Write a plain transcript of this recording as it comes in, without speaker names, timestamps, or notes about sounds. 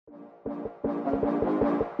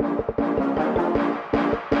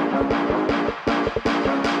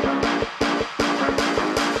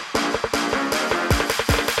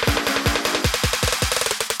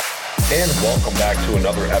And welcome back to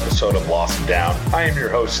another episode of Lost and Down. I am your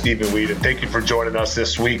host, Stephen Weed, and thank you for joining us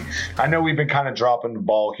this week. I know we've been kind of dropping the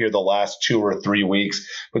ball here the last 2 or 3 weeks.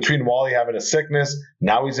 Between Wally having a sickness,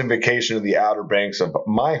 now he's in vacation in the Outer Banks of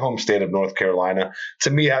my home state of North Carolina, to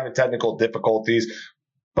me having technical difficulties.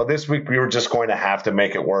 But this week, we were just going to have to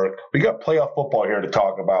make it work. We got playoff football here to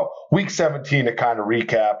talk about. Week 17 to kind of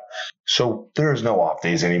recap. So there's no off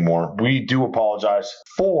days anymore. We do apologize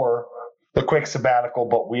for the quick sabbatical,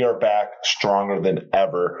 but we are back stronger than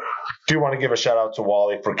ever. Do want to give a shout out to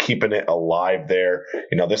Wally for keeping it alive there.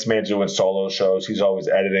 You know, this man's doing solo shows. He's always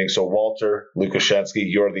editing. So Walter Lukashensky,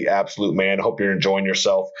 you're the absolute man. Hope you're enjoying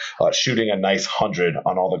yourself, shooting a nice 100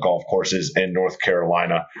 on all the golf courses in North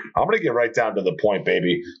Carolina. I'm going to get right down to the point,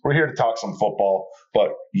 baby. We're here to talk some football,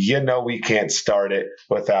 but you know we can't start it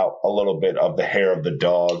without a little bit of the hair of the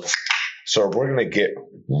dog. So we're going to get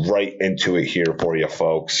right into it here for you,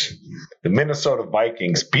 folks. The Minnesota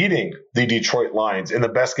Vikings beating the Detroit Lions in the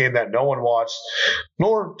best game that no one watched,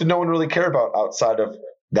 nor did no one really care about outside of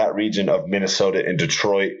that region of Minnesota and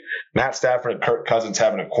Detroit. Matt Stafford and Kirk Cousins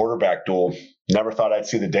having a quarterback duel. Never thought I'd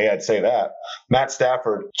see the day I'd say that. Matt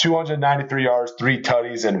Stafford, 293 yards, 3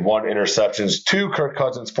 tutties, and 1 interceptions. To Kirk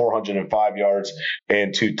Cousins, 405 yards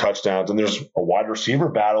and 2 touchdowns. And there's a wide receiver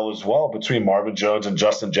battle as well between Marvin Jones and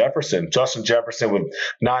Justin Jefferson. Justin Jefferson with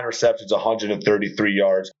 9 receptions, 133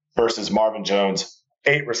 yards versus Marvin Jones,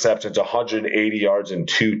 8 receptions, 180 yards, and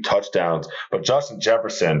 2 touchdowns. But Justin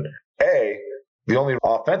Jefferson, the only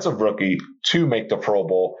offensive rookie to make the Pro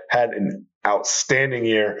Bowl, had an outstanding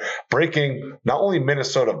year, breaking not only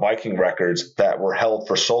Minnesota Viking records that were held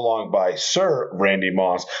for so long by Sir Randy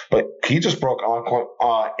Moss, but he just broke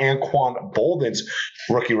Anquan Bolden's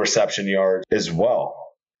rookie reception yard as well.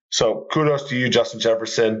 So kudos to you, Justin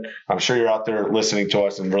Jefferson. I'm sure you're out there listening to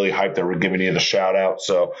us and really hyped that we're giving you the shout out.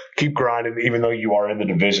 So keep grinding, even though you are in the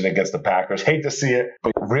division against the Packers. Hate to see it,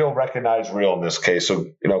 but real recognize real in this case. So,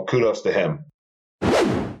 kudos to him.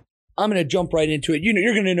 I'm going to jump right into it.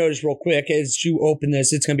 You're going to notice real quick as you open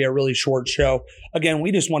this, it's going to be a really short show. Again,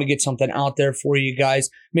 we just want to get something out there for you guys.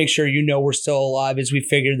 Make sure you know we're still alive as we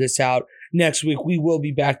figure this out. Next week, we will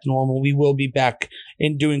be back to normal. We will be back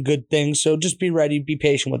and doing good things. So just be ready. Be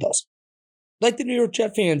patient with us. Like the New York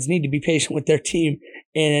Jet fans need to be patient with their team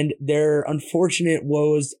and their unfortunate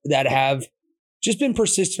woes that have just been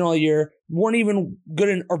persistent all year. Weren't even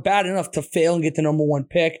good or bad enough to fail and get the number 1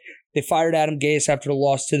 pick. They fired Adam Gase after the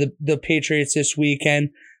loss to the Patriots this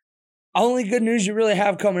weekend. Only good news you really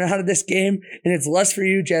have coming out of this game, and it's less for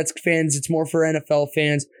you Jets fans, it's more for NFL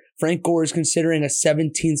fans. Frank Gore is considering a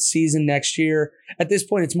 17th season next year. At this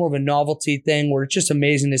point, it's more of a novelty thing where it's just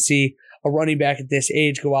amazing to see a running back at this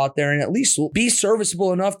age go out there and at least be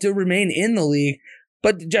serviceable enough to remain in the league.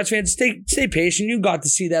 But Jets fans, stay patient. You got to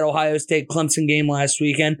see that Ohio State-Clemson game last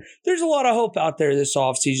weekend. There's a lot of hope out there this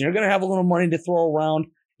offseason. You're going to have a little money to throw around.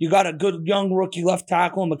 You got a good young rookie left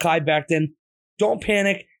tackle, Mekhi Becton. Don't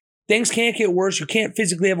panic. Things can't get worse. You can't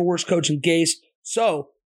physically have a worse coach than Gase. So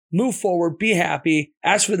move forward. Be happy.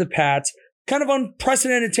 As for the Pats, kind of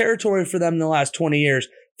unprecedented territory for them in the last 20 years.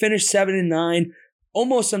 Finished 7-9.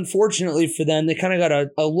 Almost unfortunately for them, they kind of got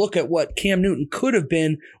a look at what Cam Newton could have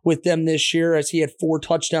been with them this year as he had 4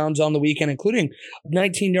 touchdowns on the weekend, including a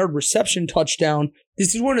 19-yard reception touchdown.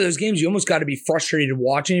 This is one of those games you almost got to be frustrated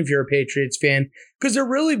watching if you're a Patriots fan, because there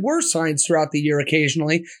really were signs throughout the year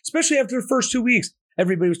occasionally, especially after the first 2 weeks.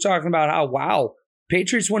 Everybody was talking about how, wow,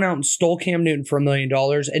 Patriots went out and stole Cam Newton for $1 million,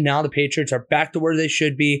 and now the Patriots are back to where they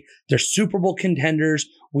should be. They're Super Bowl contenders.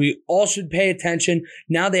 We all should pay attention.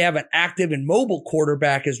 Now they have an active and mobile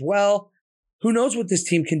quarterback as well. Who knows what this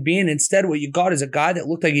team can be? And instead, what you got is a guy that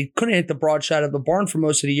looked like he couldn't hit the broad side of the barn for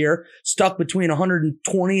most of the year, stuck between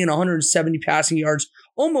 120 and 170 passing yards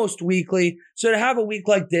almost weekly. So to have a week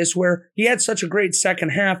like this where he had such a great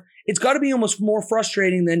second half, it's got to be almost more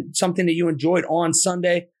frustrating than something that you enjoyed on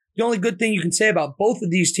Sunday. The only good thing you can say about both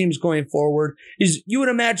of these teams going forward is you would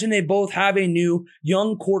imagine they both have a new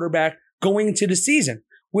young quarterback going into the season,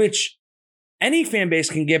 which any fan base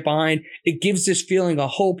can get behind. It gives this feeling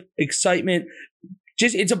of hope, excitement.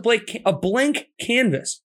 It's a blank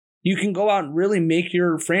canvas. You can go out and really make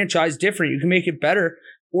your franchise different. You can make it better,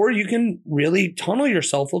 or you can really tunnel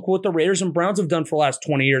yourself. Look what the Raiders and Browns have done for the last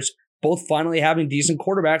 20 years, both finally having decent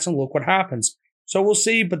quarterbacks, and look what happens. So we'll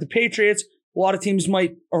see. But the Patriots, a lot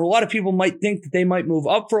of people might think that they might move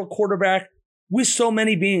up for a quarterback. With so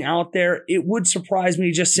many being out there, it would surprise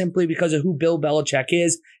me just simply because of who Bill Belichick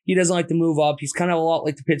is. He doesn't like to move up. He's kind of a lot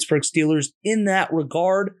like the Pittsburgh Steelers in that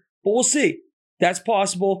regard, but we'll see. That's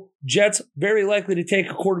possible. Jets very likely to take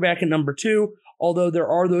a quarterback at number 2, although there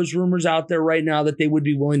are those rumors out there right now that they would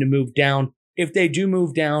be willing to move down if they do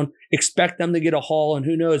move down, expect them to get a haul and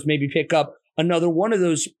who knows, maybe pick up another one of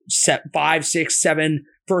those 5, 6, 7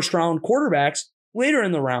 first round quarterbacks later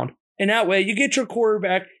in the round. And that way you get your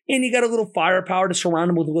quarterback and you got a little firepower to surround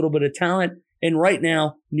him with a little bit of talent. And right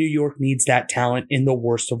now, New York needs that talent in the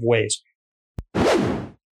worst of ways.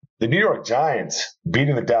 The New York Giants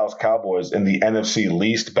beating the Dallas Cowboys in the NFC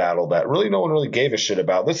least battle that really no one really gave a shit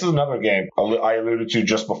about. This is another game I alluded to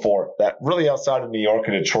just before that really outside of New York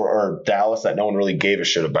and Detroit or Dallas that no one really gave a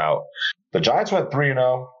shit about. The Giants went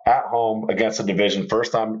 3-0 at home against the division,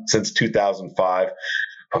 first time since 2005.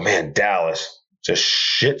 But man, Dallas, just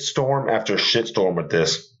shitstorm after shitstorm with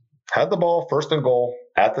this. Had the ball first and goal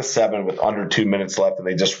at the 7 with under 2 minutes left, and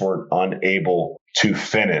they just were unable to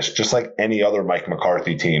finish, just like any other Mike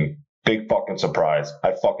McCarthy team. Big fucking surprise.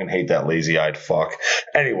 I fucking hate that lazy-eyed fuck.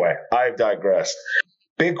 Anyway, I've digressed.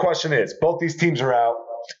 Big question is, both these teams are out.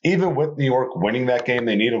 Even with New York winning that game,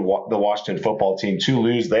 they needed the Washington football team to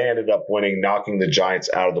lose. They ended up winning, knocking the Giants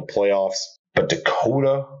out of the playoffs. But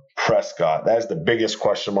Dakota Prescott, that is the biggest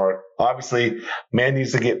question mark. Obviously, man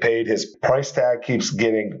needs to get paid. His price tag keeps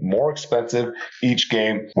getting more expensive each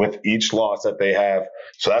game with each loss that they have.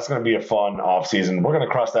 So that's going to be a fun offseason. We're going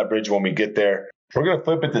to cross that bridge when we get there. We're going to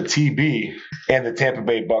flip it to TB and the Tampa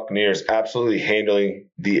Bay Buccaneers absolutely handling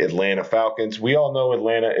the Atlanta Falcons. We all know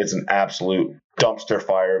Atlanta is an absolute dumpster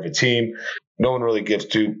fire of a team. No one really gives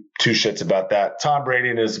two shits about that. Tom Brady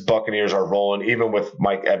and his Buccaneers are rolling, even with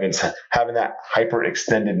Mike Evans having that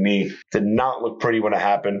hyperextended knee. Did not look pretty when it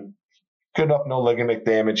happened. Good enough, no ligament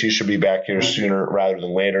damage. He should be back here sooner rather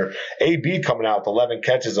than later. AB coming out with 11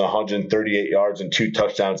 catches, 138 yards, and 2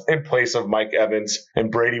 touchdowns in place of Mike Evans. And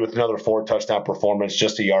Brady with another 4-touchdown performance,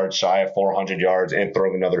 just a yard shy of 400 yards and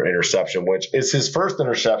throwing another interception, which is his first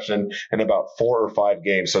interception in about 4 or 5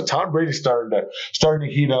 games. So Tom Brady's starting to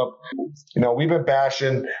heat up. You know, we've been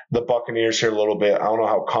bashing the Buccaneers here a little bit. I don't know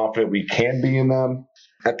how confident we can be in them.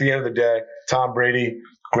 At the end of the day, Tom Brady,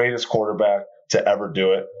 greatest quarterback to ever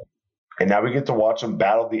do it. And now we get to watch them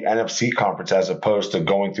battle the NFC conference as opposed to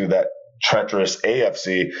going through that treacherous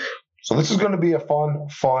AFC. So this is going to be a fun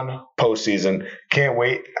postseason. Can't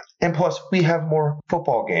wait. And plus, we have more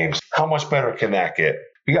football games. How much better can that get?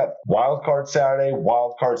 We got Wild Card Saturday,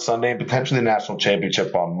 Wild Card Sunday, and potentially the National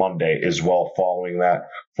Championship on Monday as well following that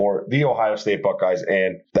for the Ohio State Buckeyes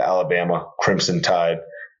and the Alabama Crimson Tide.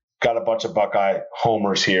 Got a bunch of Buckeye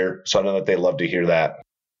homers here, so I know that they love to hear that.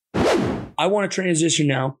 I want to transition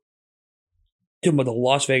now to the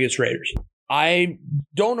Las Vegas Raiders. I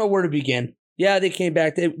don't know where to begin. Yeah, they came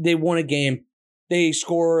back. They won a game. They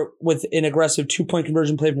score with an aggressive 2-point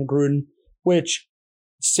conversion play from Gruden, which,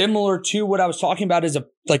 similar to what I was talking about as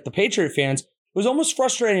the Patriot fans, was almost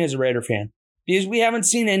frustrating as a Raider fan because we haven't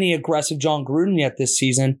seen any aggressive John Gruden yet this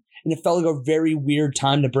season, and it felt like a very weird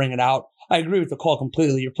time to bring it out. I agree with the call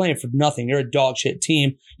completely. You're playing for nothing. You're a dog shit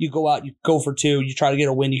team. You go out, you go for 2, you try to get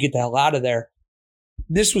a win, you get the hell out of there.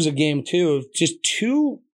 This was a game, too, of just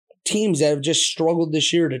 2 teams that have just struggled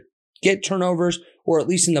this year to get turnovers, or at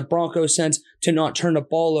least in the Broncos sense, to not turn the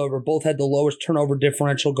ball over. Both had the lowest turnover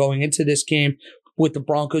differential going into this game, with the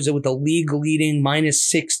Broncos with the league-leading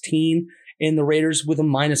 -16 and the Raiders with a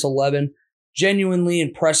 -11. Genuinely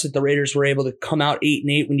impressed that the Raiders were able to come out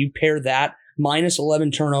 8-8 when you pair that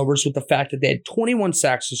 -11 turnovers with the fact that they had 21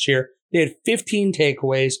 sacks this year. They had 15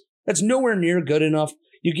 takeaways. That's nowhere near good enough.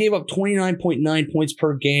 You gave up 29.9 points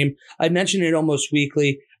per game. I mention it almost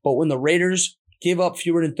weekly, but when the Raiders give up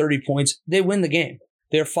fewer than 30 points, they win the game.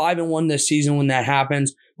 They're 5-1 this season when that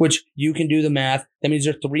happens, which you can do the math. That means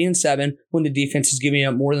they're 3-7 when the defense is giving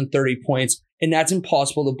up more than 30 points, and that's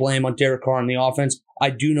impossible to blame on Derek Carr on the offense.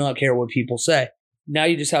 I do not care what people say. Now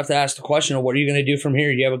you just have to ask the question of what are you going to do from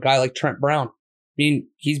here? You have a guy like Trent Brown. I mean,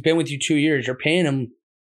 he's been with you 2 years. You're paying him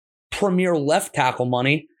premier left tackle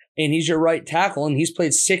money, and he's your right tackle, and he's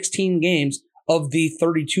played 16 games of the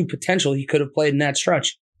 32 potential he could have played in that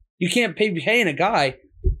stretch. You can't paying a guy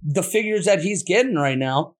the figures that he's getting right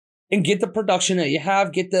now and get the production that you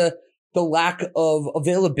have, get the lack of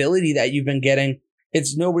availability that you've been getting.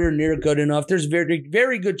 It's nowhere near good enough. There's very,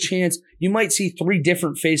 very good chance you might see 3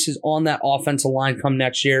 different faces on that offensive line come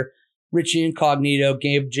next year. Richie Incognito,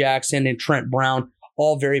 Gabe Jackson, and Trent Brown,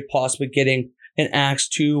 all very possibly getting an axe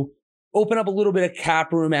to open up a little bit of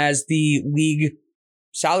cap room as the league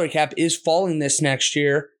salary cap is falling this next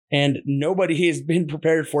year, and nobody has been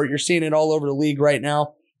prepared for it. You're seeing it all over the league right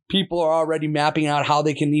now. People are already mapping out how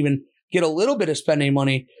they can even get a little bit of spending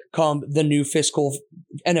money come the new fiscal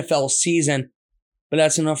NFL season. But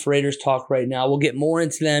that's enough Raiders talk right now. We'll get more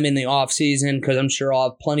into them in the offseason because I'm sure I'll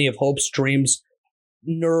have plenty of hopes, dreams,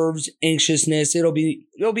 nerves, anxiousness. It'll be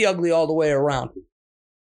ugly all the way around.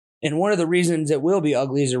 And one of the reasons it will be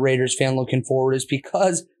ugly as a Raiders fan looking forward is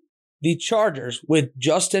because the Chargers with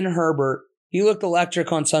Justin Herbert, he looked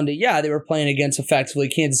electric on Sunday. Yeah, they were playing against effectively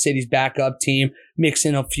Kansas City's backup team,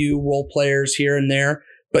 mixing a few role players here and there.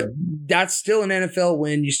 But that's still an NFL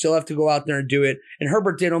win. You still have to go out there and do it. And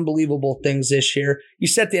Herbert did unbelievable things this year. He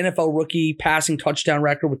set the NFL rookie passing touchdown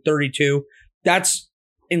record with 32. That's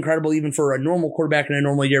incredible. Even for a normal quarterback in a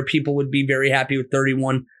normal year, people would be very happy with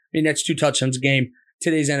 31. I mean, that's 2 touchdowns a game.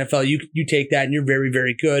 Today's NFL, you take that and you're very,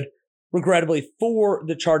 very good. Regrettably for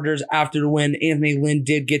the Chargers after the win, Anthony Lynn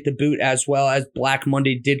did get the boot as well as Black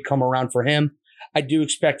Monday did come around for him. I do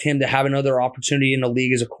expect him to have another opportunity in the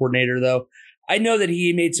league as a coordinator, though. I know that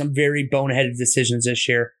he made some very boneheaded decisions this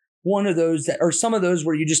year. One of those or some of those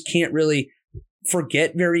where you just can't really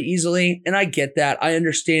forget very easily. And I get that. I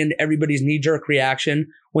understand everybody's knee-jerk reaction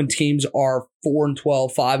when teams are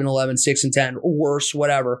 4-12, 5-11, 6-10, or worse,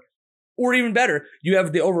 whatever. Or even better, you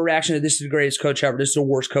have the overreaction that this is the greatest coach ever. This is the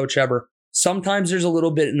worst coach ever. Sometimes there's a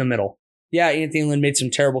little bit in the middle. Yeah, Anthony Lynn made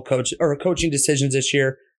some terrible coaching decisions this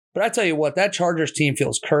year. But I tell you what, that Chargers team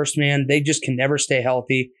feels cursed, man. They just can never stay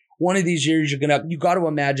healthy. One of these years, you got to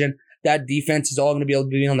imagine that defense is all going to be able to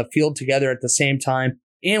be on the field together at the same time.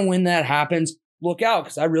 And when that happens, look out,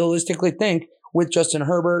 because I realistically think with Justin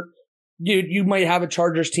Herbert, you might have a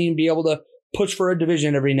Chargers team be able to push for a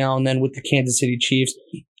division every now and then with the Kansas City Chiefs.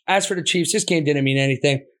 As for the Chiefs, this game didn't mean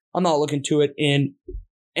anything. I'm not looking to it in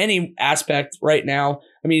any aspect right now.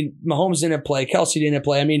 I mean, Mahomes didn't play. Kelsey didn't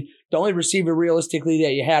play. I mean, the only receiver realistically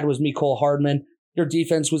that you had was Mecole Hardman. Their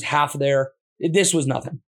defense was half there. This was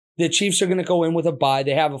nothing. The Chiefs are going to go in with a bye.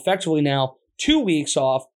 They have effectively now 2 weeks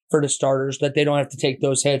off for the starters that they don't have to take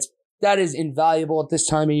those hits. That is invaluable at this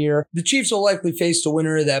time of year. The Chiefs will likely face the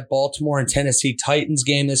winner of that Baltimore and Tennessee Titans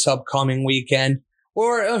game this upcoming weekend.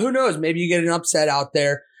 Or who knows, maybe you get an upset out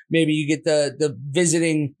there. Maybe you get the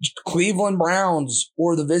visiting Cleveland Browns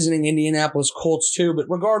or the visiting Indianapolis Colts too. But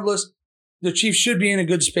regardless, the Chiefs should be in a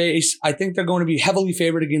good space. I think they're going to be heavily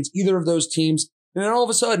favored against either of those teams. And then all of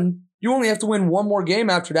a sudden, you only have to win one more game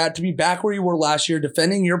after that to be back where you were last year,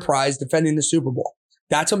 defending your prize, defending the Super Bowl.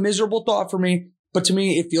 That's a miserable thought for me, but to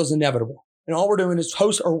me, it feels inevitable. And all we're doing is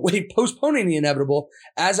postponing the inevitable,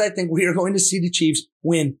 as I think we are going to see the Chiefs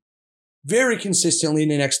win very consistently in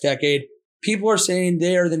the next decade. People are saying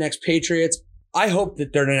they are the next Patriots. I hope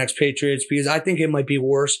that they're the next Patriots because I think it might be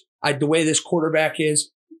worse. The way this quarterback is.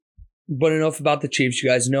 But enough about the Chiefs. You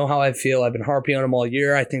guys know how I feel. I've been harping on them all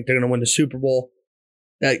year. I think they're going to win the Super Bowl,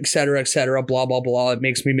 et cetera, blah, blah, blah. It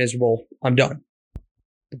makes me miserable. I'm done.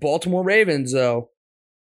 The Baltimore Ravens, though,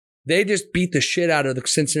 they just beat the shit out of the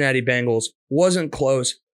Cincinnati Bengals. Wasn't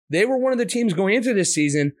close. They were one of the teams going into this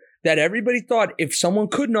season that everybody thought if someone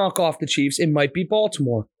could knock off the Chiefs, it might be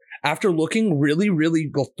Baltimore. After looking really,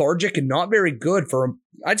 really lethargic and not very good for,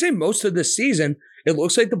 I'd say, most of this season, it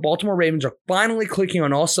looks like the Baltimore Ravens are finally clicking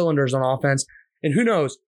on all cylinders on offense. And who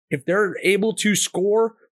knows, if they're able to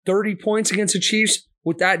score 30 points against the Chiefs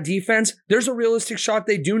with that defense, there's a realistic shot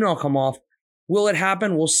they do not come off. Will it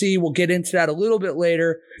happen? We'll see. We'll get into that a little bit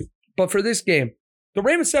later. But for this game, the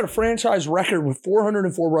Ravens set a franchise record with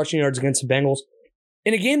 404 rushing yards against the Bengals.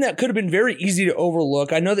 In a game that could have been very easy to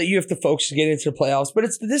overlook. I know that you have to focus to get into the playoffs, but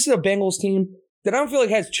this is a Bengals team that I don't feel like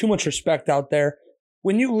has too much respect out there.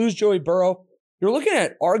 When you lose Joey Burrow, you're looking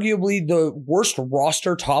at arguably the worst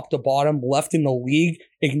roster top to bottom left in the league.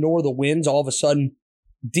 Ignore the wins. All of a sudden,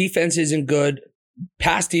 defense isn't good.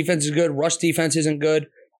 Pass defense is good. Rush defense isn't good.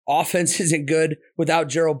 Offense isn't good without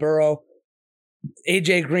Joe Burrow.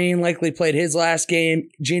 AJ Green likely played his last game.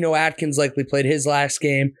 Geno Atkins likely played his last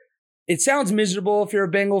game. It sounds miserable if you're a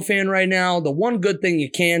Bengal fan right now. The one good thing you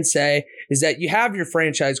can say is that you have your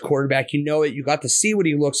franchise quarterback. You know it. You got to see what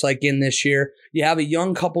he looks like in this year. You have a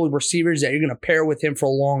young couple of receivers that you're going to pair with him for a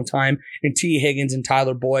long time in T. Higgins and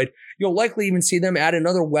Tyler Boyd. You'll likely even see them add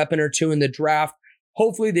another weapon or two in the draft.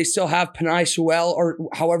 Hopefully they still have Penei Sewell, or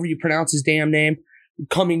however you pronounce his damn name,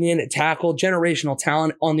 coming in at tackle, generational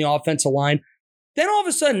talent on the offensive line. Then all of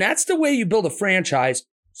a sudden, that's the way you build a franchise.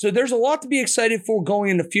 So there's a lot to be excited for going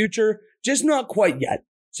in the future, just not quite yet.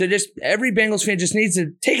 So just every Bengals fan just needs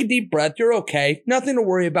to take a deep breath. You're okay. Nothing to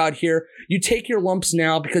worry about here. You take your lumps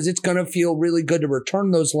now because it's going to feel really good to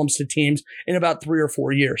return those lumps to teams in about 3 or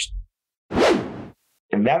 4 years.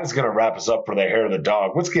 And that is going to wrap us up for the hair of the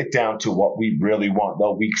dog. Let's get down to what we really want,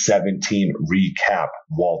 the Week 17 recap,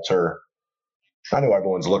 Walter. I know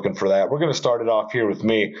everyone's looking for that. We're going to start it off here with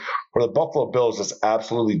me, where the Buffalo Bills just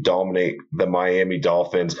absolutely dominate the Miami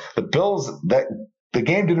Dolphins. The Bills, the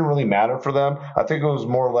game didn't really matter for them. I think it was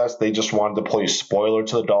more or less they just wanted to play spoiler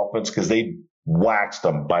to the Dolphins because they waxed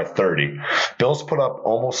them by 30. Bills put up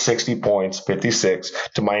almost 60 points, 56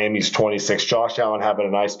 to Miami's 26. Josh Allen having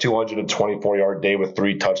a nice 224-yard day with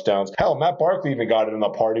 3 touchdowns. Hell, Matt Barkley even got it in the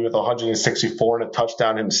party with 164 and a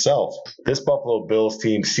touchdown himself. This Buffalo Bills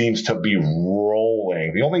team seems to be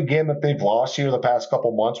rolling. The only game that they've lost here the past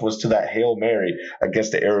couple months was to that Hail Mary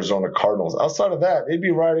against the Arizona Cardinals. Outside of that, they'd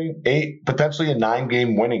be riding potentially a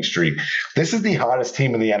 9-game winning streak. This is the hottest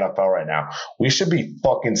team in the NFL right now. We should be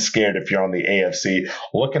fucking scared if you're on the AFC,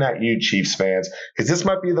 looking at you Chiefs fans, because this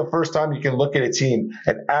might be the first time you can look at a team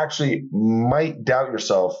and actually might doubt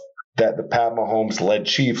yourself that the Pat Mahomes-led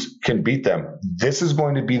Chiefs can beat them. This is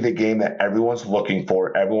going to be the game that everyone's looking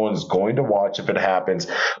for. Everyone's going to watch if it happens.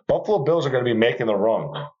 Buffalo Bills are going to be making the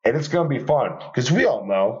run, and it's going to be fun because we all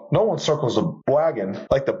know no one circles a wagon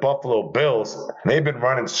like the Buffalo Bills. They've been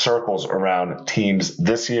running circles around teams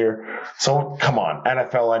this year. So come on,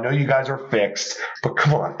 NFL, I know you guys are fixed, but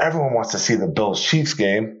come on, everyone wants to see the Bills-Chiefs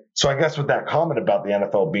game. So I guess with that comment about the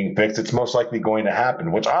NFL being fixed, it's most likely going to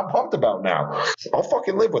happen, which I'm pumped about now. I'll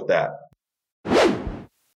fucking live with that.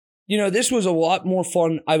 You know, this was a lot more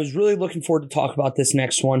fun. I was really looking forward to talk about this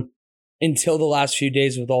next one until the last few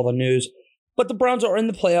days with all the news. But the Browns are in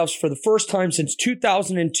the playoffs for the first time since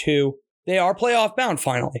 2002. They are playoff bound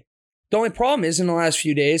finally. The only problem is in the last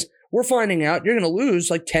few days, we're finding out you're going to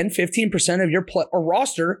lose like 10-15% of your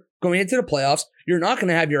roster going into the playoffs. You're not going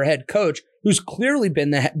to have your head coach, who's clearly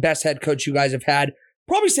been the best head coach you guys have had,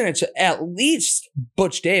 probably since at least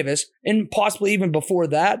Butch Davis, and possibly even before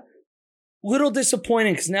that. Little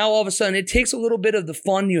disappointing because now all of a sudden it takes a little bit of the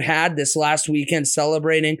fun you had this last weekend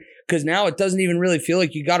celebrating, because now it doesn't even really feel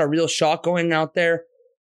like you got a real shot going out there.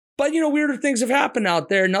 But, you know, weirder things have happened out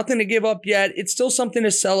there. Nothing to give up yet. It's still something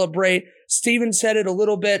to celebrate. Steven said it a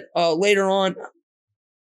little bit later on.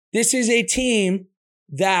 This is a team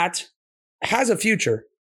that has a future.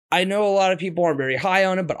 I know a lot of people aren't very high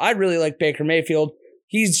on him, but I really like Baker Mayfield.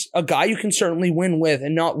 He's a guy you can certainly win with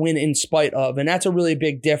and not win in spite of, and that's a really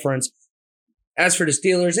big difference. As for the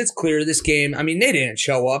Steelers, it's clear this game, I mean, they didn't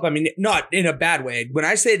show up. I mean, not in a bad way. When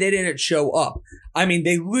I say they didn't show up, I mean,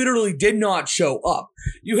 they literally did not show up.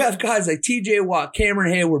 You have guys like TJ Watt,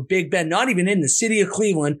 Cameron Hayward, Big Ben, not even in the city of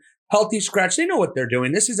Cleveland, healthy scratch. They know what they're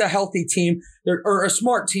doing. This is a healthy team, or a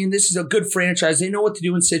smart team. This is a good franchise. They know what to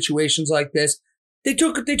do in situations like this. They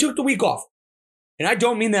took the week off. And I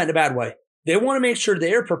don't mean that in a bad way. They want to make sure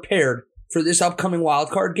they are prepared for this upcoming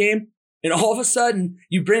wildcard game. And all of a sudden,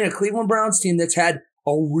 you bring a Cleveland Browns team that's had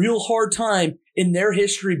a real hard time in their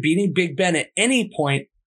history beating Big Ben at any point.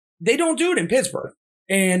 They don't do it in Pittsburgh.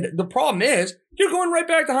 And the problem is, you're going right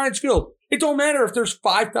back to Heinz Field. It don't matter if there's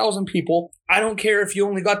 5,000 people. I don't care if you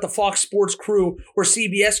only got the Fox Sports crew or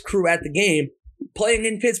CBS crew at the game. Playing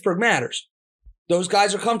in Pittsburgh matters. Those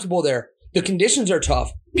guys are comfortable there. The conditions are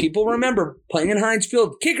tough. People remember playing in Heinz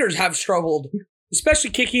Field. Kickers have struggled,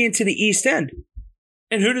 especially kicking into the East End.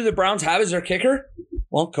 And who do the Browns have as their kicker?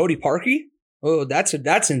 Well, Cody Parkey. Oh, that's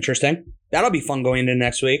interesting. That'll be fun going into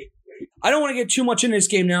next week. I don't want to get too much into this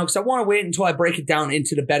game now because I want to wait until I break it down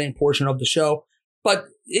into the betting portion of the show. But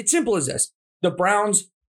it's simple as this. The Browns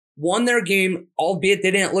won their game, albeit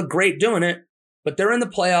they didn't look great doing it, but they're in the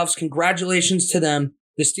playoffs. Congratulations to them.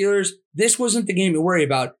 The Steelers, this wasn't the game to worry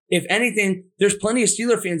about. If anything, there's plenty of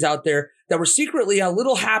Steeler fans out there that were secretly a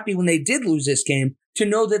little happy when they did lose this game to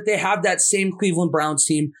know that they have that same Cleveland Browns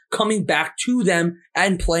team coming back to them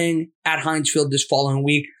and playing at Heinz Field this following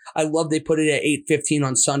week. I love they put it at 8:15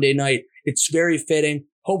 on Sunday night. It's very fitting.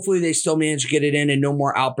 Hopefully they still manage to get it in and no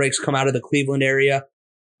more outbreaks come out of the Cleveland area.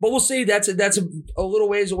 But we'll see. That's a little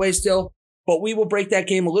ways away still. But we will break that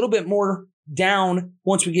game a little bit more down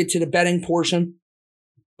once we get to the betting portion.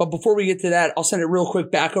 But before we get to that, I'll send it real quick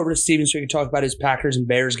back over to Steven so he can talk about his Packers and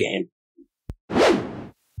Bears game.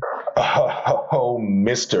 Oh,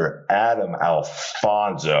 Mr. Adam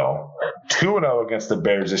Alfonso. 2-0 against the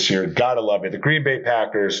Bears this year. Gotta love it. The Green Bay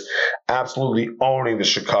Packers absolutely owning the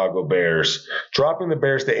Chicago Bears. Dropping the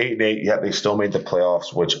Bears to 8-8, yet they still made the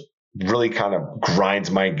playoffs, which really kind of grinds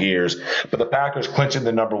my gears. But the Packers clinching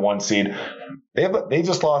the number 1 seed. They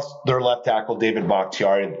just lost their left tackle, David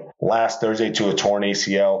Bakhtiari, last Thursday to a torn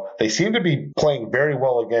ACL. They seem to be playing very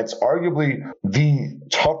well against arguably the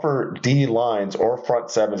tougher D lines or front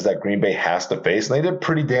sevens that Green Bay has to face. And they did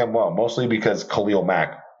pretty damn well, mostly because Khalil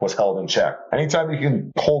Mack was held in check. Anytime you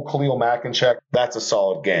can hold Khalil Mack in check, that's a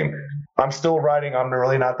solid game. I'm still riding. I'm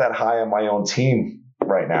really not that high on my own team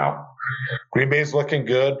right now. Green Bay's looking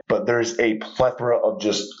good, but there's a plethora of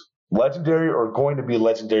just legendary or going to be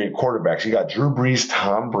legendary quarterbacks. You got Drew Brees,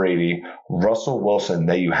 Tom Brady, Russell Wilson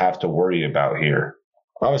that you have to worry about here.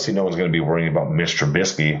 Obviously, no one's going to be worrying about Mitch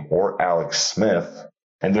Trubisky or Alex Smith.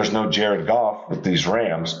 and there's no Jared Goff with these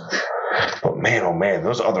Rams. But man, oh man,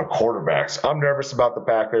 those other quarterbacks. I'm nervous about the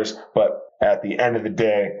Packers, but at the end of the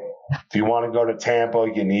day, if you want to go to Tampa,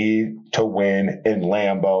 you need to win in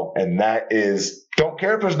Lambeau, and that is, don't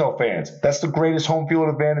care if there's no fans. That's the greatest home field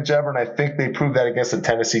advantage ever, and I think they proved that against the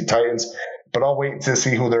Tennessee Titans. But I'll wait to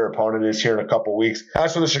see who their opponent is here in a couple weeks.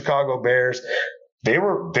 As for the Chicago Bears, they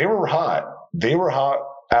were hot. They were hot,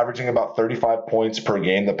 averaging about 35 points per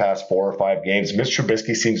game the past 4 or 5 games. Mitch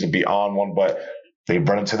Trubisky seems to be on one, but they've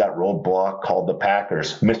run into that roadblock called the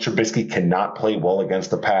Packers. Mitch Trubisky cannot play well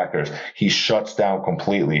against the Packers. He shuts down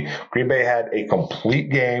completely. Green Bay had a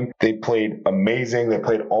complete game. They played amazing. They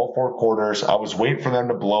played all 4 quarters. I was waiting for them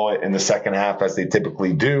to blow it in the second half, as they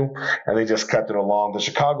typically do, and they just kept it along. The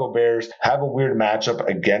Chicago Bears have a weird matchup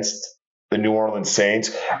against the New Orleans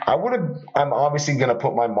Saints. I'm obviously going to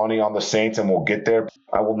put my money on the Saints, and we'll get there.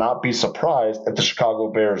 I will not be surprised if the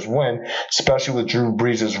Chicago Bears win, especially with Drew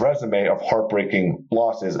Brees' resume of heartbreaking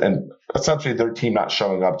losses and essentially their team not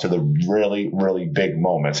showing up to the really, really big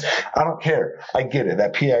moments. I don't care. I get it.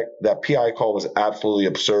 That PI call was absolutely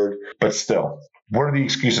absurd, but still, what are the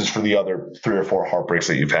excuses for the other 3 or 4 heartbreaks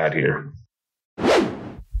that you've had here?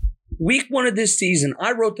 Week 1 of this season,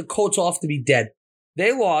 I wrote the Colts off to be dead.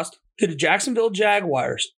 They lost to the Jacksonville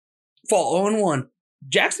Jaguars, fall 0-1.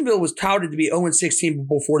 Jacksonville was touted to be 0-16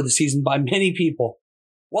 before the season by many people.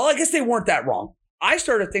 Well, I guess they weren't that wrong. I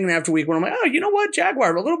started thinking after week 1, I'm like, oh, you know what,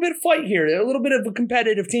 Jaguar, a little bit of fight here. They're a little bit of a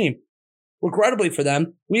competitive team. Regrettably for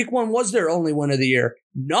them, week 1 was their only win of the year.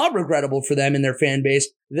 Not regrettable for them and their fan base.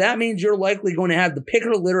 That means you're likely going to have the pick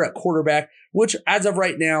of the litter at quarterback, which as of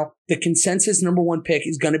right now, the consensus number 1 pick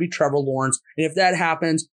is going to be Trevor Lawrence. And if that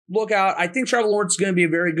happens, look out. I think Trevor Lawrence is going to be a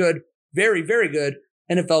very good, very, very good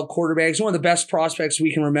NFL quarterback. He's one of the best prospects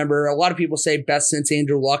we can remember. A lot of people say best since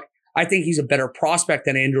Andrew Luck. I think he's a better prospect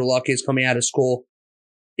than Andrew Luck is coming out of school.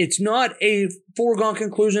 It's not a foregone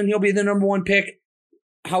conclusion he'll be the number 1 pick.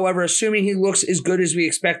 However, assuming he looks as good as we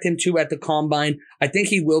expect him to at the combine, I think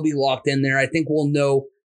he will be locked in there. I think we'll know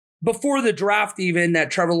before the draft even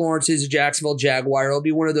that Trevor Lawrence is a Jacksonville Jaguar. It'll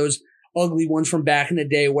be one of those ugly ones from back in the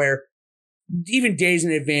day where even days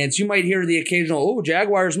in advance, you might hear the occasional,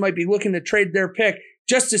 Jaguars might be looking to trade their pick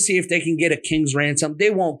just to see if they can get a king's ransom.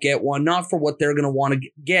 They won't get one, not for what they're going to want to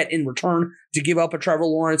get in return to give up a Trevor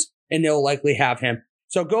Lawrence, and they'll likely have him.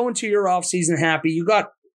 So go into your offseason happy.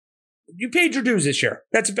 You paid your dues this year.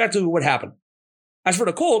 That's effectively what happened. As for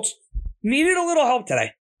the Colts, needed a little help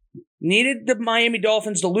today. Needed the Miami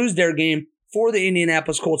Dolphins to lose their game for the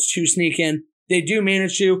Indianapolis Colts to sneak in. They do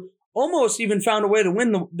manage to. Almost even found a way to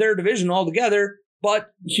win their division altogether,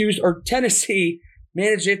 but Tennessee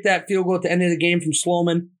managed to hit that field goal at the end of the game from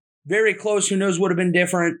Sloman. Very close. Who knows what would have been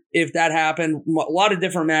different if that happened. A lot of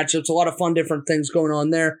different matchups, a lot of fun different things going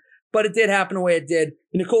on there, but it did happen the way it did.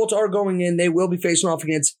 And the Colts are going in. They will be facing off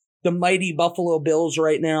against the mighty Buffalo Bills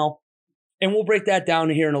right now, and we'll break that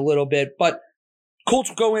down here in a little bit, but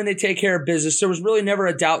Colts go in, they take care of business. There was really never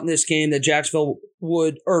a doubt in this game that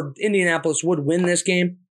Indianapolis would win this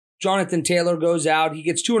game. Jonathan Taylor goes out. He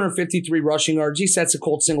gets 253 rushing yards. He sets a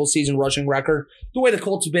Colts single-season rushing record. The way the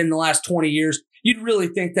Colts have been in the last 20 years, you'd really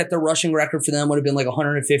think that the rushing record for them would have been like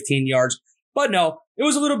 115 yards. But no, it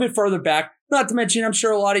was a little bit further back. Not to mention, I'm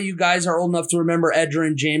sure a lot of you guys are old enough to remember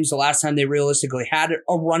Edgerrin James, the last time they realistically had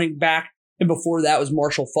a running back. And before that was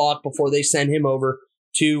Marshall Faulk, before they sent him over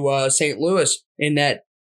to St. Louis in that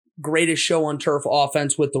greatest show on turf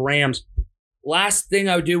offense with the Rams. Last thing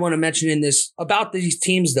I do want to mention in this about these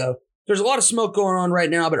teams, though, there's a lot of smoke going on right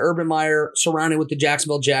now about Urban Meyer surrounded with the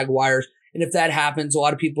Jacksonville Jaguars. And if that happens, a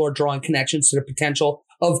lot of people are drawing connections to the potential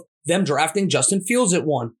of them drafting Justin Fields at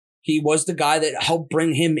 1. He was the guy that helped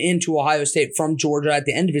bring him into Ohio State from Georgia at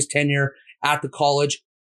the end of his tenure at the college.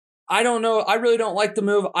 I don't know. I really don't like the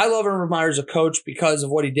move. I love Urban Meyer as a coach because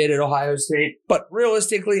of what he did at Ohio State. But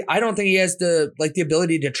realistically, I don't think he has the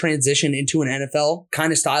ability to transition into an NFL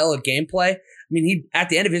kind of style of gameplay. I mean, at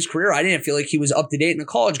the end of his career, I didn't feel like he was up to date in the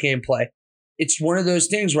college gameplay. It's one of those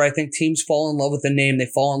things where I think teams fall in love with the name. They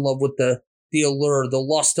fall in love with the allure, the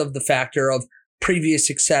lust of the factor of previous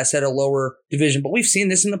success at a lower division. But we've seen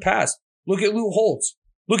this in the past. Look at Lou Holtz.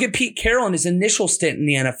 Look at Pete Carroll in his initial stint in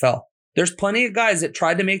the NFL. There's plenty of guys that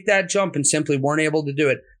tried to make that jump and simply weren't able to do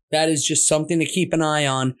it. That is just something to keep an eye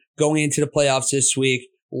on going into the playoffs this week.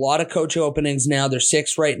 A lot of coach openings now. There's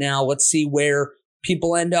 6 right now. Let's see where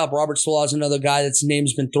people end up. Robert Saleh is another guy that's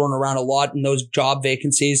name's been thrown around a lot in those job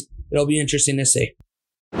vacancies. It'll be interesting to see.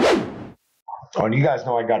 Oh, and you guys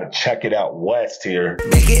know I got to check it out west here.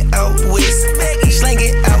 Make it out west. Slang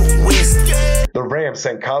it out west. The Rams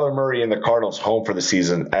sent Kyler Murray and the Cardinals home for the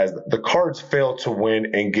season as the Cards failed to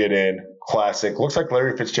win and get in. classic. Looks like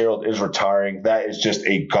Larry Fitzgerald is retiring. That is just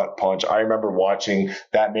a gut punch. I remember watching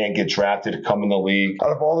that man get drafted to come in the league.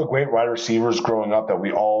 Out of all the great wide receivers growing up that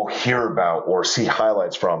we all hear about or see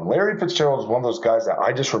highlights from, Larry Fitzgerald is one of those guys that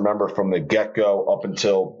I just remember from the get-go up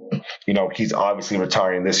until, he's obviously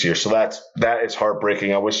retiring this year. So that is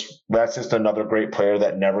heartbreaking. I wish that's just another great player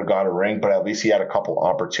that never got a ring, but at least he had a couple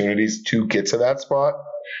opportunities to get to that spot.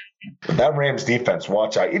 That Rams defense,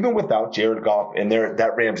 watch out. Even without Jared Goff in there,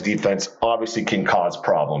 that Rams defense obviously can cause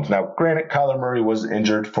problems. Now, granted, Kyler Murray was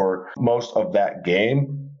injured for most of that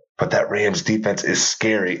game, but that Rams defense is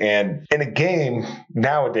scary. And in a game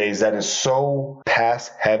nowadays that is so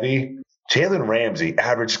pass heavy, Jalen Ramsey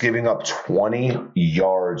averaged giving up 20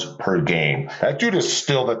 yards per game. That dude is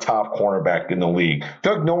still the top cornerback in the league. I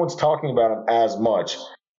feel like no one's talking about him as much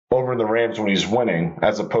over in the Rams when he's winning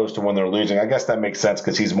as opposed to when they're losing. I guess that makes sense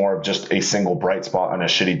because he's more of just a single bright spot on a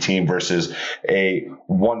shitty team versus a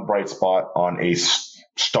one bright spot on a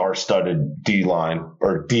star-studded D-line,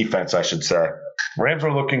 or defense, I should say. Rams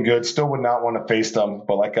are looking good. Still would not want to face them,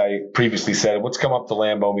 but like I previously said, let's come up to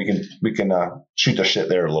Lambeau. We can shoot the shit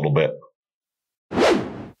there a little bit.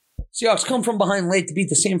 Seahawks come from behind late to beat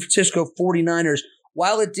the San Francisco 49ers.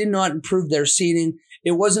 While it did not improve their seeding,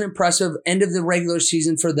 it was an impressive end of the regular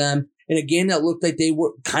season for them in a game that looked like they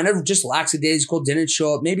were kind of just lackadaisical, didn't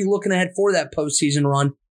show up, maybe looking ahead for that postseason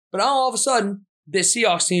run. But now all of a sudden, this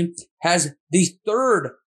Seahawks team has the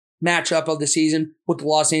third matchup of the season with the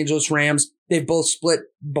Los Angeles Rams. They've both split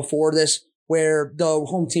before this, where the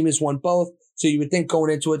home team has won both. So you would think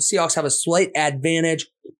going into it, Seahawks have a slight advantage.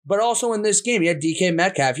 But also in this game, you had DK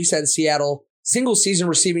Metcalf. He set a Seattle single season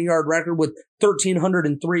receiving yard record with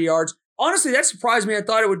 1,303 yards. Honestly, that surprised me. I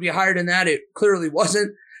thought it would be higher than that. It clearly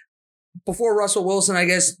wasn't. Before Russell Wilson, I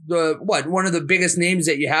guess one of the biggest names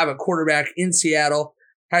that you have at quarterback in Seattle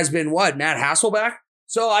has been Matt Hasselbeck.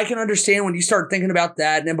 So I can understand when you start thinking about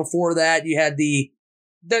that. And then before that, you had the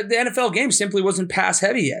NFL game simply wasn't pass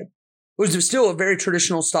heavy yet. It was still a very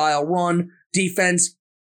traditional style run, defense,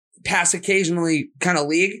 pass occasionally kind of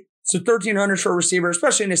league. So 1,300 for a receiver,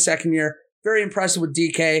 especially in his second year. Very impressive with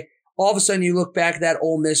DK. All of a sudden, you look back at that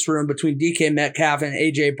Ole Miss room between DK Metcalf and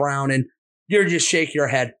A.J. Brown, and you're just shake your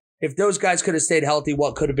head. If those guys could have stayed healthy,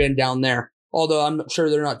 what could have been down there? Although I'm sure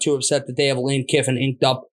they're not too upset that they have Lane Kiffin inked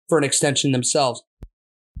up for an extension themselves.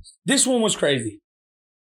 This one was crazy.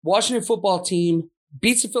 Washington football team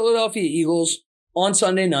beats the Philadelphia Eagles on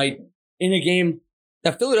Sunday night in a game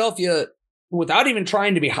that Philadelphia, without even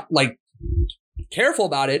trying to be careful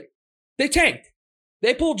about it, they tanked.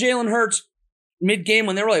 They pulled Jalen Hurts mid-game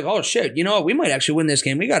when they were like, oh shit, you know what? We might actually win this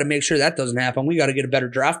game. We got to make sure that doesn't happen. We got to get a better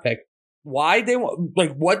draft pick. Why they want,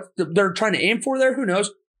 what they're trying to aim for there? Who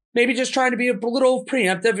knows? Maybe just trying to be a little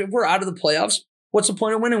preemptive. If we're out of the playoffs, what's the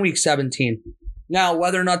point of winning week 17? Now,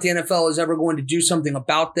 whether or not the NFL is ever going to do something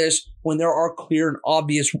about this when there are clear and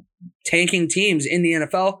obvious tanking teams in the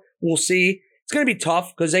NFL, we'll see. It's going to be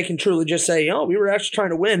tough because they can truly just say, oh, we were actually trying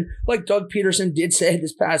to win, like Doug Peterson did say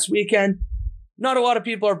this past weekend. Not a lot of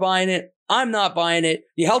people are buying it. I'm not buying it.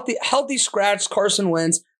 You healthy scratch Carson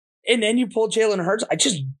Wentz, and then you pull Jalen Hurts. I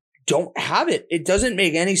just don't have it. It doesn't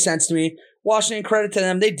make any sense to me. Washington, credit to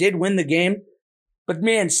them. They did win the game. But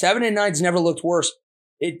man, 7-9's never looked worse.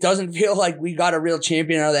 It doesn't feel like we got a real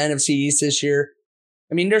champion out of the NFC East this year.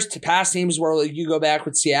 I mean, there's past teams where you go back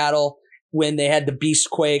with Seattle when they had the Beast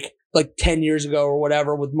Quake 10 years ago or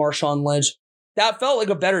whatever with Marshawn Lynch. That felt like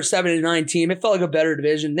a better 7-9 team. It felt like a better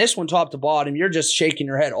division. This one, top to bottom, you're just shaking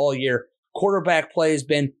your head all year. Quarterback play has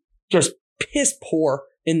been just piss poor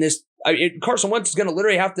in this. Carson Wentz is going to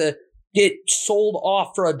literally have to get sold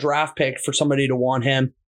off for a draft pick for somebody to want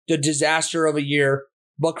him. The disaster of a year.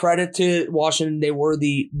 But credit to Washington. They were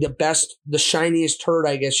the best, the shiniest turd,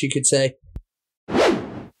 I guess you could say.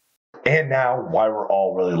 And now, why we're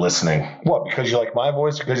all really listening. What, because you like my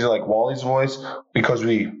voice? Because you like Wally's voice? Because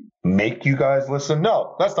we make you guys listen?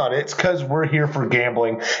 No, that's not it. It's because we're here for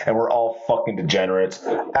gambling and we're all fucking degenerates.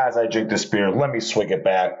 As I drink this beer, let me swig it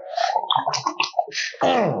back.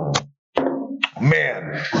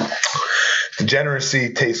 Man,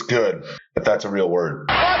 degeneracy tastes good, if that's a real word.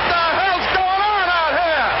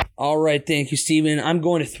 All right, thank you, Steven. I'm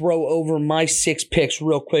going to throw over my 6 picks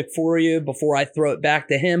real quick for you before I throw it back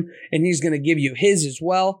to him, and he's going to give you his as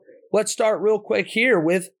well. Let's start real quick here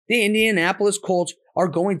with the Indianapolis Colts are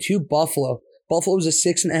going to Buffalo. Buffalo is a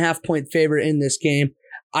 6.5-point favorite in this game.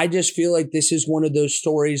 I just feel like this is one of those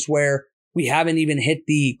stories where we haven't even hit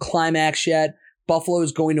the climax yet. Buffalo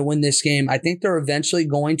is going to win this game. I think they're eventually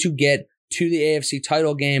going to get to the AFC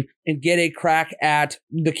title game and get a crack at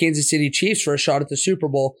the Kansas City Chiefs for a shot at the Super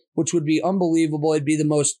Bowl, which would be unbelievable. It'd be the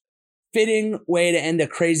most fitting way to end a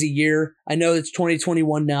crazy year. I know it's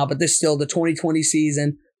 2021 now, but this is still the 2020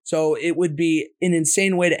 season. So it would be an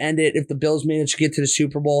insane way to end it if the Bills manage to get to the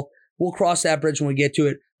Super Bowl. We'll cross that bridge when we get to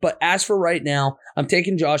it. But as for right now, I'm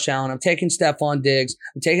taking Josh Allen. I'm taking Stephon Diggs.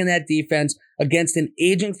 I'm taking that defense against an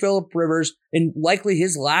aging Phillip Rivers in likely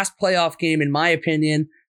his last playoff game, in my opinion.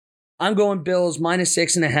 I'm going Bills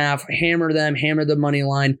 -6.5. Hammer them. Hammer the money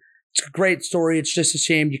line. It's a great story. It's just a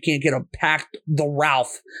shame you can't get a packed the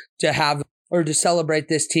Ralph to have or to celebrate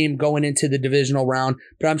this team going into the divisional round.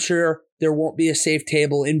 But I'm sure there won't be a safe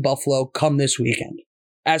table in Buffalo come this weekend.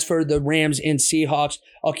 As for the Rams and Seahawks,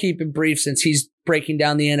 I'll keep it brief since he's breaking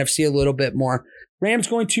down the NFC a little bit more. Rams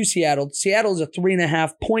going to Seattle. Seattle is a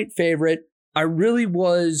 3.5-point favorite. I really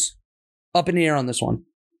was up in the air on this one.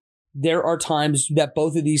 There are times that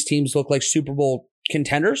both of these teams look like Super Bowl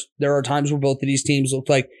contenders. There are times where both of these teams look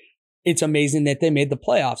like it's amazing that they made the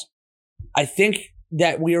playoffs. I think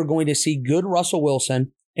that we are going to see good Russell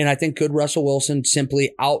Wilson, and I think good Russell Wilson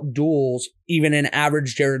simply outduels even an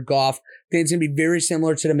average Jared Goff. I think it's going to be very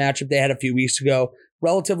similar to the matchup they had a few weeks ago.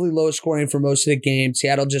 Relatively low scoring for most of the game.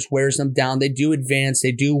 Seattle just wears them down. They do advance,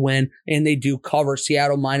 they do win, and they do cover.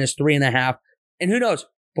 Seattle -3.5. And who knows?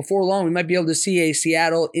 Before long, we might be able to see a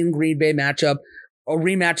Seattle in Green Bay matchup, a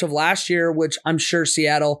rematch of last year, which I'm sure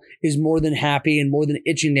Seattle is more than happy and more than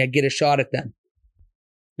itching to get a shot at them.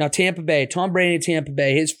 Now, Tampa Bay, Tom Brady in Tampa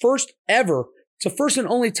Bay, his first ever, it's the first and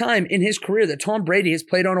only time in his career that Tom Brady has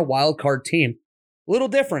played on a wild card team. A little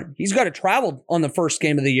different. He's got to travel on the first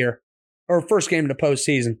game of the year, or first game of the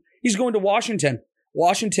postseason. He's going to Washington.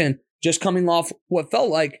 Washington just coming off what felt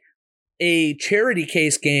like a charity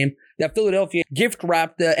case game that Philadelphia gift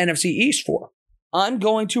wrapped the NFC East for. I'm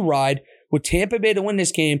going to ride with Tampa Bay to win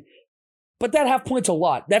this game, but that half point's a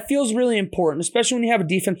lot. That feels really important, especially when you have a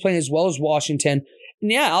defense playing as well as Washington.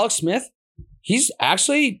 And yeah, Alex Smith, he's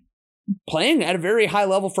actually playing at a very high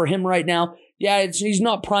level for him right now. Yeah, he's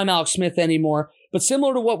not prime Alex Smith anymore, but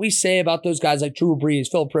similar to what we say about those guys like Drew Brees,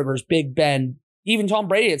 Phillip Rivers, Big Ben, even Tom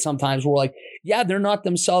Brady at sometimes, we're like, yeah, they're not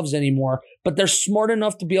themselves anymore, but they're smart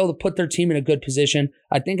enough to be able to put their team in a good position.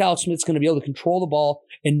 I think Alex Smith's going to be able to control the ball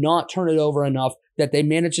and not turn it over enough that they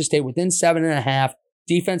manage to stay within 7.5.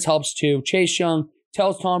 Defense helps too. Chase Young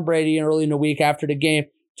tells Tom Brady early in the week after the game,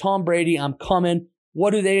 Tom Brady, I'm coming.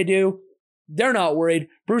 What do? They're not worried.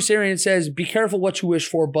 Bruce Arians says, be careful what you wish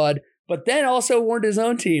for, bud. But then also warned his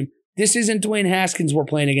own team, this isn't Dwayne Haskins we're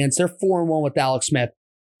playing against. They're 4-1 with Alex Smith.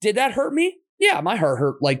 Did that hurt me? Yeah, my heart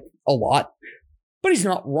hurt like a lot. But he's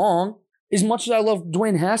not wrong. As much as I love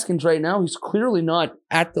Dwayne Haskins right now, he's clearly not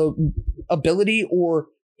at the ability or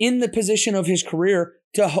in the position of his career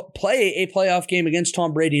to play a playoff game against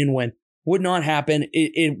Tom Brady and win. Would not happen.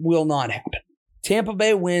 It will not happen. Tampa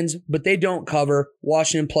Bay wins, but they don't cover.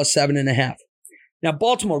 Washington +7.5. Now,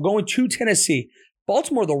 Baltimore going to Tennessee.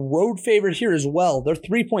 Baltimore, the road favorite here as well. They're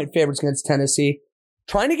 3-point favorites against Tennessee.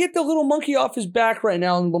 Trying to get the little monkey off his back right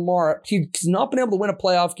now in Lamar. He's not been able to win a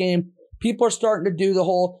playoff game. People are starting to do the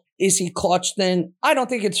whole, is he clutch thing? I don't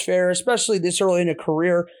think it's fair, especially this early in a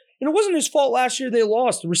career. And it wasn't his fault last year they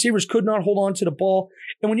lost. The receivers could not hold on to the ball.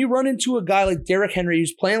 And when you run into a guy like Derrick Henry,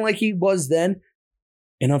 who's playing like he was then,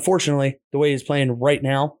 and unfortunately, the way he's playing right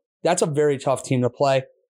now, that's a very tough team to play.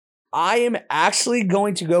 I am actually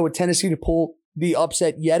going to go with Tennessee to pull the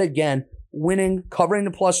upset yet again, winning, covering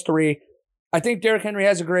the +3. I think Derrick Henry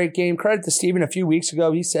has a great game. Credit to Steven a few weeks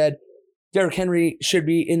ago. He said Derrick Henry should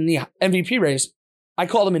be in the MVP race. I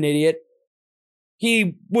called him an idiot.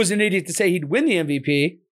 He was an idiot to say he'd win the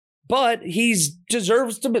MVP, but he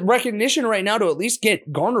deserves recognition right now to at least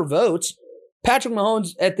garner votes. Patrick Mahomes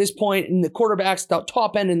at this point, in the quarterbacks, the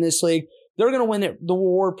top end in this league, they're going to win the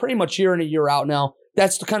award pretty much year in and year out now.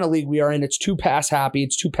 That's the kind of league we are in. It's too pass happy.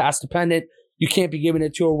 It's too pass dependent. You can't be giving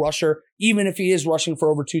it to a rusher, even if he is rushing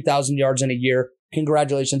for over 2,000 yards in a year.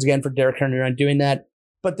 Congratulations again for Derrick Henry on doing that.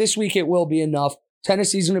 But this week it will be enough.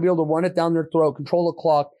 Tennessee's going to be able to run it down their throat, control the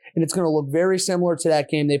clock, and it's going to look very similar to that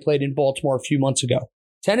game they played in Baltimore a few months ago.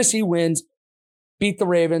 Tennessee wins, beat the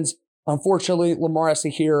Ravens. Unfortunately, Lamar has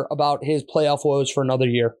to hear about his playoff woes for another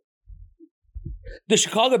year. The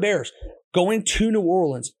Chicago Bears going to New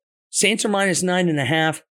Orleans. Saints are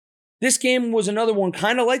 -9.5. This game was another one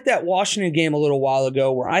kind of like that Washington game a little while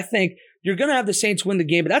ago where I think you're going to have the Saints win the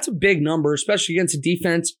game, but that's a big number, especially against a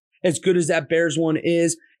defense as good as that Bears one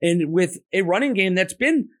is, and with a running game that's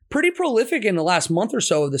been pretty prolific in the last month or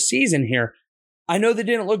so of the season here. I know they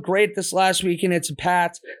didn't look great this last week against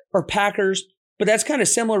Packers, but that's kind of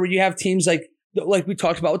similar where you have teams like we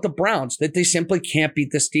talked about with the Browns, that they simply can't beat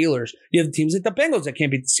the Steelers. You have teams like the Bengals that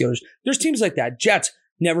can't beat the Steelers. There's teams like that. Jets,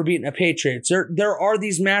 never beaten a Patriots. There are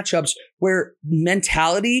these matchups where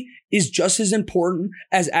mentality is just as important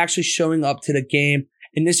as actually showing up to the game.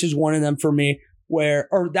 And this is one of them for me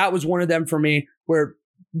that was one of them for me where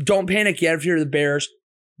don't panic yet if you're the Bears.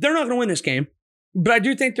 They're not going to win this game, but I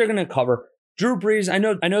do think they're going to cover. Drew Brees, I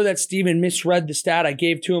know that Steven misread the stat I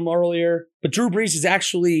gave to him earlier, but Drew Brees has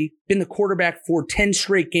actually been the quarterback for 10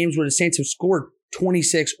 straight games where the Saints have scored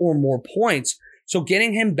 26 or more points. So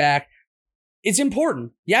getting him back, it's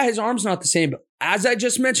important. Yeah, his arm's not the same, but as I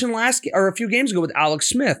just mentioned a few games ago with Alex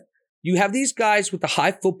Smith, you have these guys with the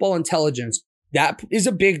high football intelligence. That is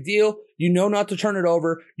a big deal. You know not to turn it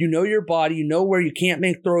over. You know your body. You know where you can't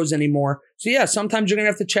make throws anymore. So yeah, sometimes you're going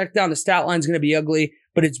to have to check down. The stat line's going to be ugly,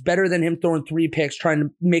 but it's better than him throwing 3 picks trying to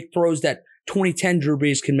make throws that 2010 Drew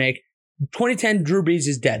Brees can make. 2010 Drew Brees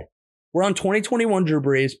is dead. We're on 2021 Drew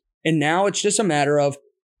Brees, and now it's just a matter of,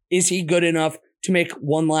 is he good enough to make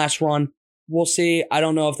one last run? We'll see. I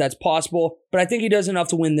don't know if that's possible, but I think he does enough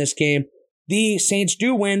to win this game. The Saints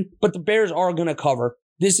do win, but the Bears are going to cover.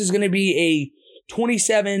 This is going to be a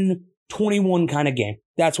 27-21 kind of game.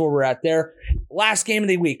 That's where we're at there. Last game of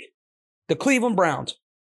the week. The Cleveland Browns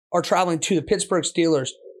are traveling to the Pittsburgh Steelers.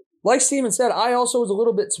 Like Steven said, I also was a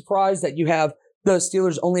little bit surprised that you have the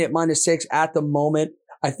Steelers only at -6 at the moment.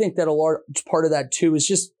 I think that a large part of that too is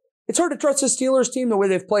just, it's hard to trust the Steelers team the way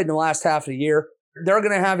they've played in the last half of the year. They're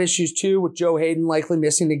going to have issues too with Joe Hayden likely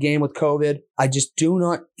missing the game with COVID. I just do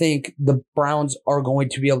not think the Browns are going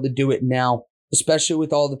to be able to do it now, especially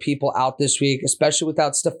with all the people out this week, especially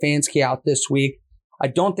without Stefanski out this week. I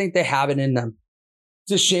don't think they have it in them.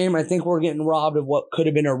 It's a shame. I think we're getting robbed of what could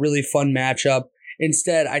have been a really fun matchup.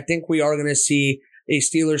 Instead, I think we are going to see a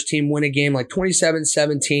Steelers team win a game like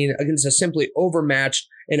 27-17 against a simply overmatched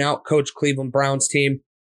and outcoached Cleveland Browns team.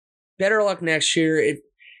 Better luck next year.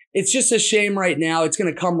 It's just a shame right now. It's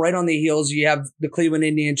going to come right on the heels. You have the Cleveland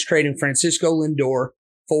Indians trading Francisco Lindor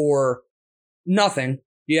for nothing.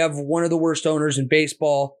 You have one of the worst owners in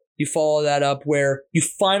baseball. You follow that up where you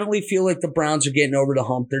finally feel like the Browns are getting over the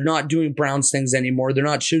hump. They're not doing Browns things anymore. They're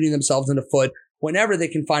not shooting themselves in the foot whenever they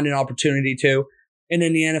can find an opportunity to. And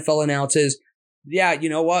then the NFL announces, yeah, you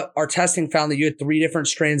know what? Our testing found that you had 3 different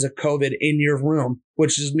strains of COVID in your room,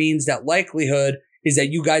 which just means that likelihood is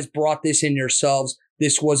that you guys brought this in yourselves.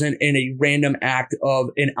 This wasn't in a random act of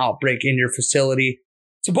an outbreak in your facility.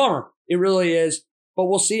 It's a bummer. It really is. But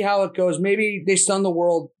we'll see how it goes. Maybe they stun the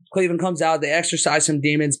world. Cleveland comes out. They exercise some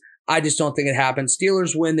demons. I just don't think it happens.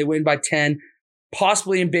 Steelers win. They win by 10.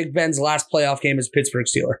 Possibly in Big Ben's last playoff game as Pittsburgh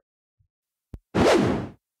Steeler.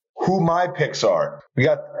 Who my picks are. We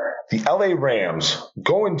got the LA Rams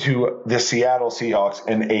going to the Seattle Seahawks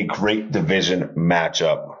in a great division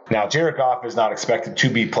matchup. Now, Jared Goff is not expected to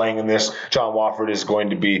be playing in this. John Wofford is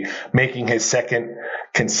going to be making his second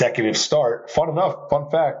consecutive start. Fun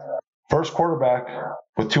fact, first quarterback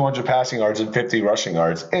with 200 passing yards and 50 rushing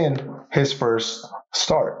yards in his first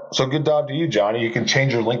start. So good job to you, Johnny. You can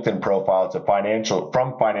change your LinkedIn profile to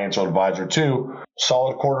from financial advisor to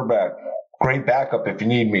solid quarterback. Great backup if you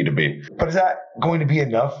need me to be. But is that going to be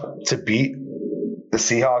enough to beat the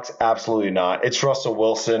Seahawks? Absolutely not. It's Russell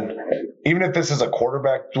Wilson. Even if this is a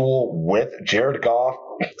quarterback duel with Jared Goff,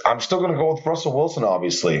 I'm still going to go with Russell Wilson,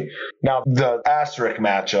 obviously. Now, the asterisk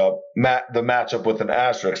matchup, the matchup with an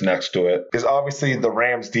asterisk next to it, is obviously the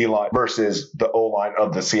Rams D-line versus the O-line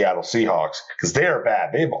of the Seattle Seahawks, because they are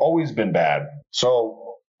bad. They've always been bad.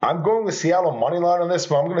 So I'm going with Seattle money line on this,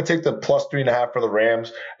 but I'm going to take the plus 3.5 for the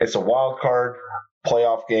Rams. It's a wild card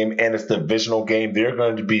playoff game, and it's a divisional game. They're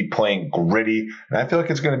going to be playing gritty, and I feel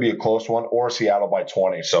like it's going to be a close one, or Seattle by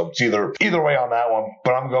 20. So it's either way on that one,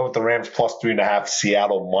 but I'm going with the Rams plus 3.5,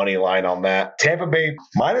 Seattle money line on that. Tampa Bay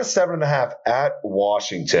minus 7.5 at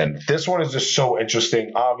Washington. This one is just so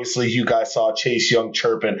interesting. Obviously, you guys saw Chase Young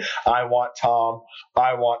chirping, I want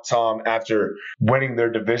Tom after winning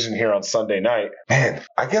their division here on Sunday night. Man,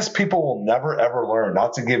 I guess people will never ever learn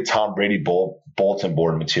not to give Tom Brady bulletin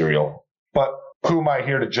board material. But who am I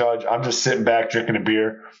here to judge? I'm just sitting back, drinking a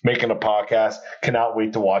beer, making a podcast. Cannot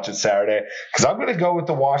wait to watch it Saturday, because I'm going to go with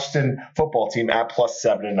the Washington football team at plus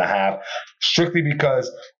 7.5, strictly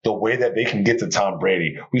because the way that they can get to Tom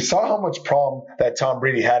Brady. We saw how much problem that Tom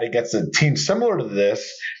Brady had against a team similar to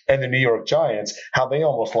this and the New York Giants, how they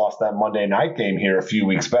almost lost that Monday night game here a few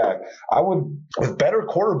weeks back. With better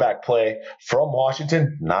quarterback play from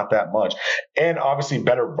Washington, not that much, and obviously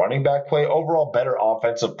better running back play, overall better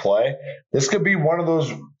offensive play, this could be one of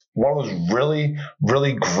those one of those really,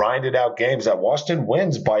 really grinded out games that Washington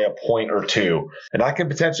wins by a point or two. And I can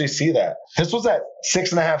potentially see that. This was at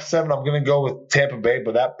 6.5, 7. I'm going to go with Tampa Bay,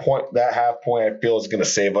 but that half point I feel is going to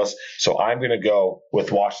save us. So I'm going to go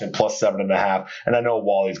with Washington plus 7.5. And I know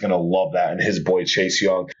Wally's going to love that and his boy Chase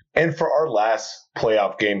Young. And for our last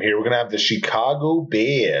playoff game here, we're going to have the Chicago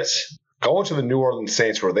Bears going to the New Orleans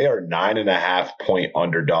Saints, where they are 9.5 point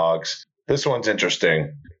underdogs. This one's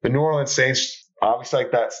interesting. The New Orleans Saints, obviously,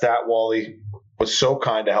 like that stat, Wally was so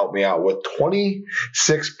kind to help me out with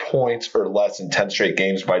 26 points or less in 10 straight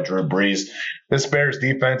games by Drew Brees. This Bears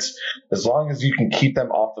defense, as long as you can keep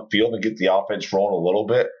them off the field and get the offense rolling a little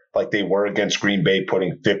bit, like they were against Green Bay,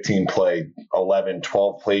 putting 15 play, 11,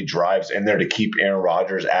 12 play drives in there to keep Aaron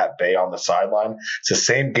Rodgers at bay on the sideline. It's the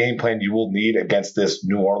same game plan you will need against this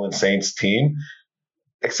New Orleans Saints team,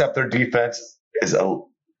 except their defense is a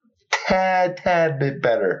tad bit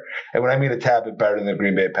better. And when I mean a tad bit better than the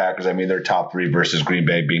Green Bay Packers, I mean their top 3 versus Green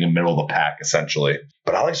Bay being in middle of the pack, essentially.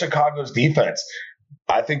 But I like Chicago's defense.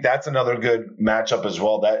 I think that's another good matchup as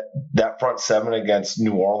well. That front 7 against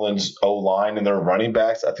New Orleans O-line and their running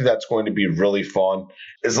backs, I think that's going to be really fun.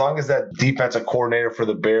 As long as that defensive coordinator for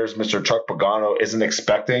the Bears, Mr. Chuck Pagano, isn't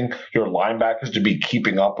expecting your linebackers to be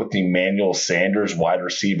keeping up with the Emmanuel Sanders wide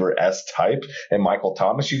receiver S type and Michael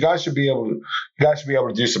Thomas, you guys should be able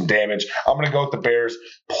to do some damage. I'm going to go with the Bears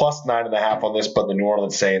plus 9.5 on this, but the New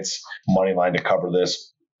Orleans Saints money line to cover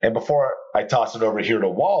this. And before I toss it over here to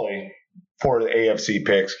Wally for the AFC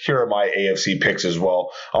picks, here are my AFC picks as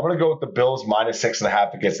well. I'm going to go with the Bills minus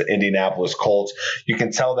 6.5 against the Indianapolis Colts. You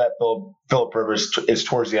can tell that Phillip Rivers is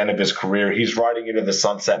towards the end of his career. He's riding into the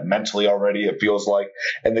sunset mentally already, it feels like.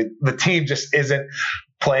 And the team just isn't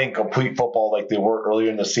playing complete football like they were earlier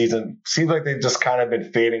in the season. Seems like they've just kind of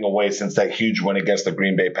been fading away since that huge win against the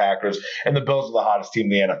Green Bay Packers. And the Bills are the hottest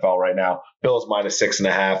team in the NFL right now. Bills minus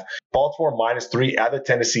 6.5. Baltimore minus 3 at the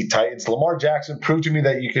Tennessee Titans. Lamar Jackson proved to me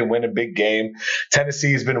that you can win a big game.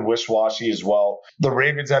 Tennessee has been wish-washy as well. The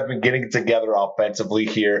Ravens have been getting it together offensively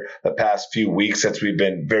here the past few weeks since we've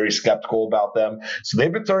been very skeptical about them. So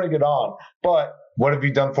they've been turning it on. But what have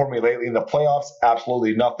you done for me lately in the playoffs?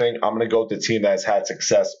 Absolutely nothing. I'm going to go with the team that has had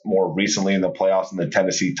success more recently in the playoffs, in the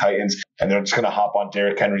Tennessee Titans. And they're just going to hop on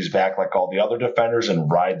Derrick Henry's back like all the other defenders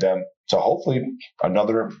and ride them. So hopefully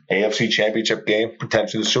another AFC championship game,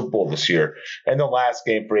 potentially the Super Bowl this year. And the last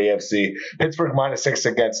game for AFC, Pittsburgh minus 6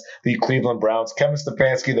 against the Cleveland Browns. Kevin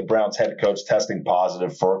Stefanski, the Browns head coach, testing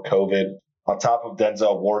positive for COVID. On top of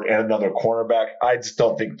Denzel Ward and another cornerback, I just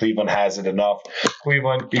don't think Cleveland has it enough.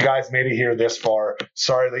 Cleveland, you guys made it here this far.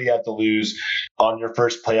 Sorry that you had to lose on your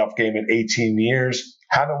first playoff game in 18 years.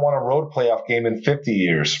 Haven't won a road playoff game in 50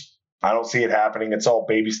 years. I don't see it happening. It's all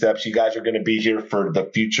baby steps. You guys are going to be here for the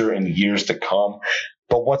future and years to come.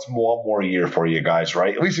 But what's one more year for you guys,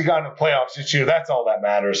 right? At least you got in the playoffs this year. That's all that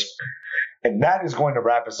matters. And that is going to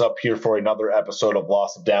wrap us up here for another episode of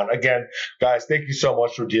Loss of Down. Again, guys, thank you so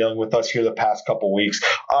much for dealing with us here the past couple weeks.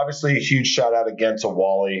 Obviously, a huge shout out again to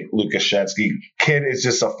Wally Lukashensky. Kid is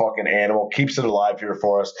just a fucking animal. Keeps it alive here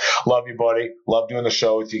for us. Love you, buddy. Love doing the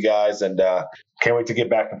show with you guys. And can't wait to get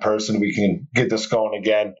back in person. We can get this going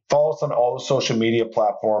again. Follow us on all the social media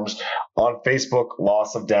platforms. On Facebook,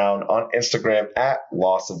 Loss of Down. On Instagram, at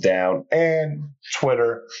Loss of Down. And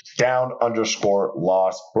Twitter,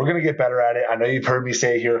 down_loss. We're going to get better at it. I know you've heard me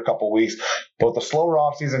say it here a couple weeks, but with the slower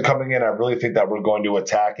offseason coming in, I really think that we're going to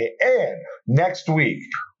attack it. And next week,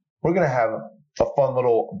 we're going to have a fun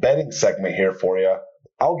little betting segment here for you.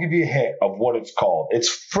 I'll give you a hint of what it's called. It's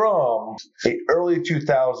from an early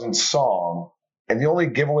 2000s song. And the only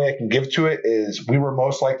giveaway I can give to it is we were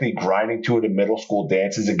most likely grinding to it in middle school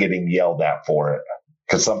dances and getting yelled at for it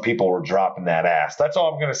because some people were dropping that ass. That's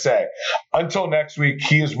all I'm going to say. Until next week,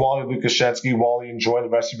 he is Wally Lukashensky. Wally, enjoy the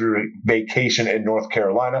rest of your vacation in North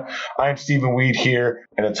Carolina. I'm Stephen Weed here.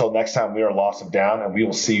 And until next time, we are Loss of Down, and we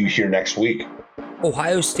will see you here next week.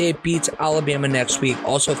 Ohio State beats Alabama next week.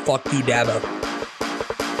 Also, fuck you, Dabo.